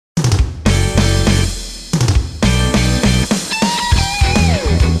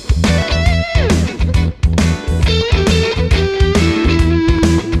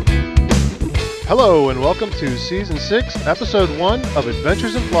Hello and welcome to Season 6, Episode 1 of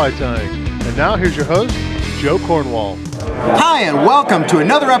Adventures in Fly Tying. And now here's your host, Joe Cornwall. Hi and welcome to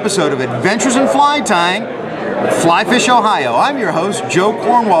another episode of Adventures in Fly Tying, Fly Fish, Ohio. I'm your host, Joe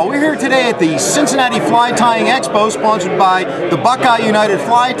Cornwall. We're here today at the Cincinnati Fly Tying Expo, sponsored by the Buckeye United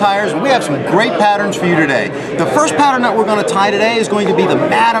Fly Tyers, and we have some great patterns for you today. The first pattern that we're going to tie today is going to be the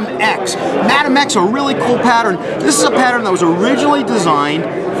Madam X. Madam X, a really cool pattern. This is a pattern that was originally designed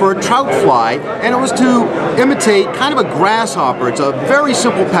for a trout fly, and it was to imitate kind of a grasshopper. It's a very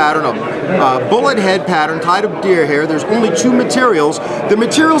simple pattern, a bullet head pattern tied of deer hair. There's only two materials. The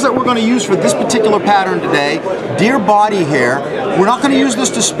materials that we're going to use for this particular pattern today, deer body hair. We're not going to use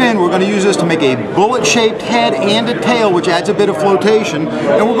this to spin. We're going to use this to make a bullet-shaped head and a tail, which adds a bit of flotation.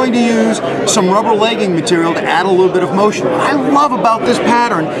 And we're going to use some rubber legging material to add a little bit of motion. What I love about this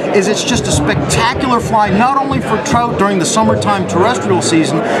pattern is it's just a spectacular fly, not only for trout during the summertime terrestrial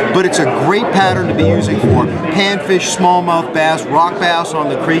season, but it's a great pattern to be using for panfish, smallmouth bass, rock bass on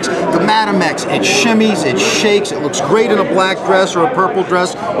the creeks. The Madam X, it shimmies, it shakes, it looks great in a black dress or a purple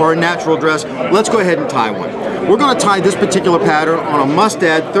dress or a natural dress. Let's go ahead and tie one. We're going to tie this particular pattern on a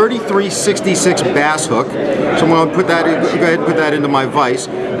Mustad 3366 bass hook. So I'm going to go ahead and put that into my vise.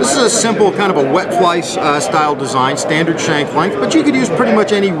 This is a simple kind of a wet fly style design, standard shank length, but you could use pretty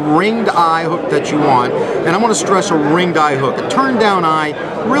much any ringed eye hook that you want. And I want to stress a ringed eye hook. A turned down eye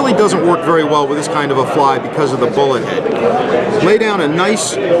really doesn't work very well with this kind of a fly because of the bullet head. Lay down a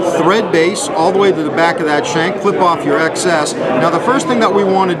nice thread base all the way to the back of that shank, clip off your excess. Now the first thing that we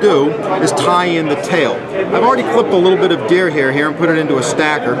want to do is tie in the tail. I've already clipped a little bit of deer hair here and put it into a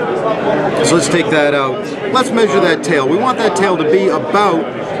stacker. So let's take that out. Let's measure that tail. We want that tail to be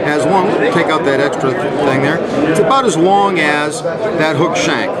about as long, take out that extra thing there, it's about as long as that hook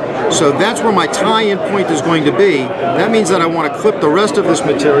shank. So that's where my tie-in point is going to be. That means that I want to clip the rest of this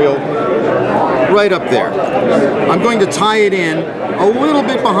material right up there. I'm going to tie it in a little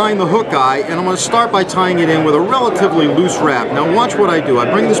bit behind the hook eye, and I'm going to start by tying it in with a relatively loose wrap. Now watch what I do.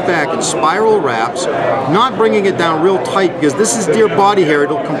 I bring this back in spiral wraps, not bringing it down real tight because this is deer body hair.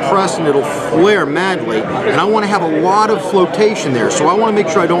 It'll compress and it'll flare madly, and I want to have a lot of flotation there. So I want to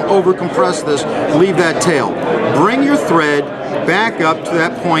make sure I don't over compress this, leave that tail. Bring your thread back up to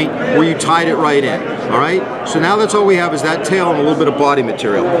that point where you tied it right in. Alright, so now that's all we have is that tail and a little bit of body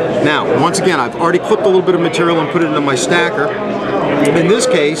material. Now, once again, I've already clipped a little bit of material and put it into my stacker. In this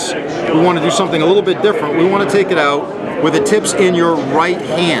case, we want to do something a little bit different. We want to take it out with the tips in your right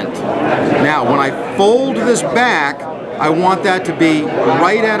hand. Now, when I fold this back, I want that to be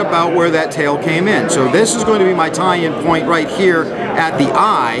right at about where that tail came in. So this is going to be my tie-in point right here at the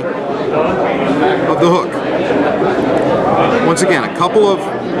eye of the hook. Once again, a couple of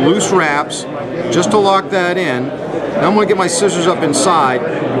loose wraps just to lock that in. Now I'm going to get my scissors up inside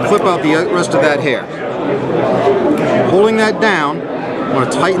and clip out the rest of that hair. Holding that down, I'm going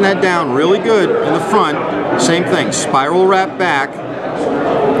to tighten that down really good in the front. Same thing, spiral wrap back.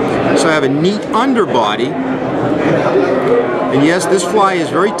 So I have a neat underbody. And yes, this fly is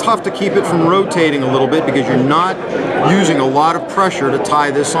very tough to keep it from rotating a little bit because you're not using a lot of pressure to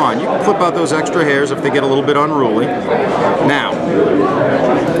tie this on. You can clip out those extra hairs if they get a little bit unruly. Now,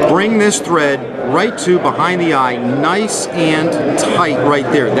 bring this thread right to behind the eye, nice and tight right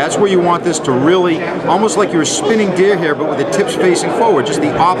there. That's where you want this to really, almost like you're spinning deer hair, but with the tips facing forward, just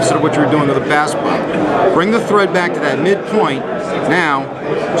the opposite of what you were doing with a bass boat. Bring the thread back to that midpoint. Now,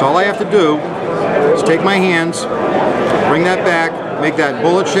 so all I have to do is take my hands, bring that back, make that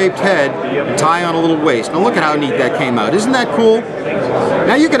bullet-shaped head, and tie on a little waist. Now look at how neat that came out. Isn't that cool?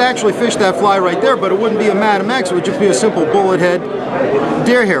 Now you could actually fish that fly right there, but it wouldn't be a Madam X. It would just be a simple bullet head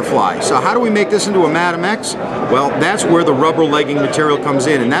deer hair fly. So how do we make this into a Madam X? Well, that's where the rubber legging material comes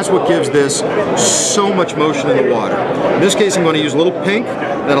in, and that's what gives this so much motion in the water. In this case, I'm going to use a little pink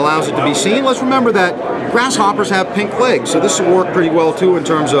that allows it to be seen. Let's remember that grasshoppers have pink legs, so this will work pretty well too in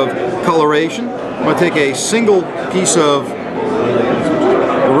terms of coloration. I'm going to take a single piece of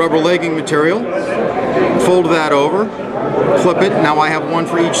the rubber legging material, fold that over, clip it. Now I have one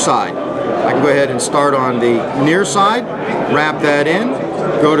for each side. I can go ahead and start on the near side, wrap that in,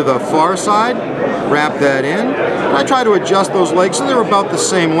 go to the far side, wrap that in. And I try to adjust those legs so they're about the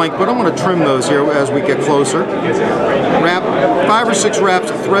same length, but I'm going to trim those here as we get closer. Wrap 5 or 6 wraps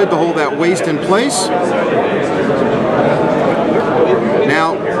of thread to hold that waist in place.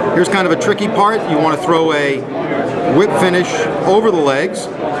 Now, here's kind of a tricky part. You want to throw a whip finish over the legs.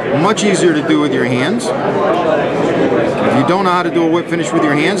 Much easier to do with your hands. If you don't know how to do a whip finish with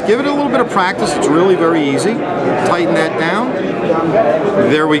your hands, give it a little bit of practice. It's really very easy. Tighten that down.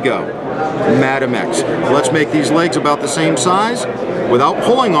 There we go. Madam X. Let's make these legs about the same size. without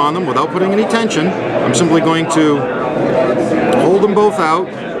pulling on them, without putting any tension, I'm simply going to hold them both out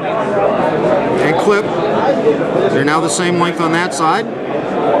and clip. They're now the same length on that side.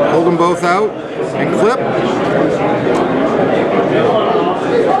 Hold them both out and clip.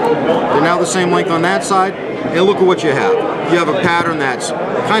 They're now the same length on that side. And look at what you have. You have a pattern that's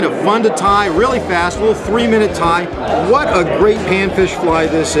kind of fun to tie, really fast, a little 3-minute tie. What a great panfish fly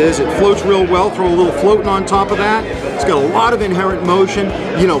this is. It floats real well. Throw a little floating on top of that. It's got a lot of inherent motion.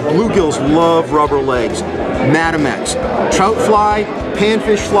 You know, bluegills love rubber legs. Madamex, trout fly,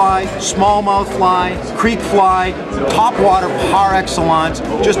 panfish fly, smallmouth fly, creek fly, topwater par excellence,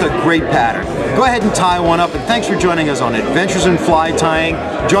 just a great pattern. Go ahead and tie one up, and thanks for joining us on Adventures in Fly Tying.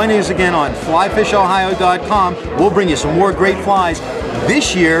 Joining us again on flyfishohio.com. We'll bring you some more great flies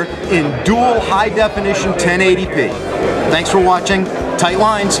this year in dual high definition 1080p. Thanks for watching. Tight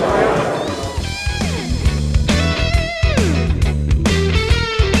lines.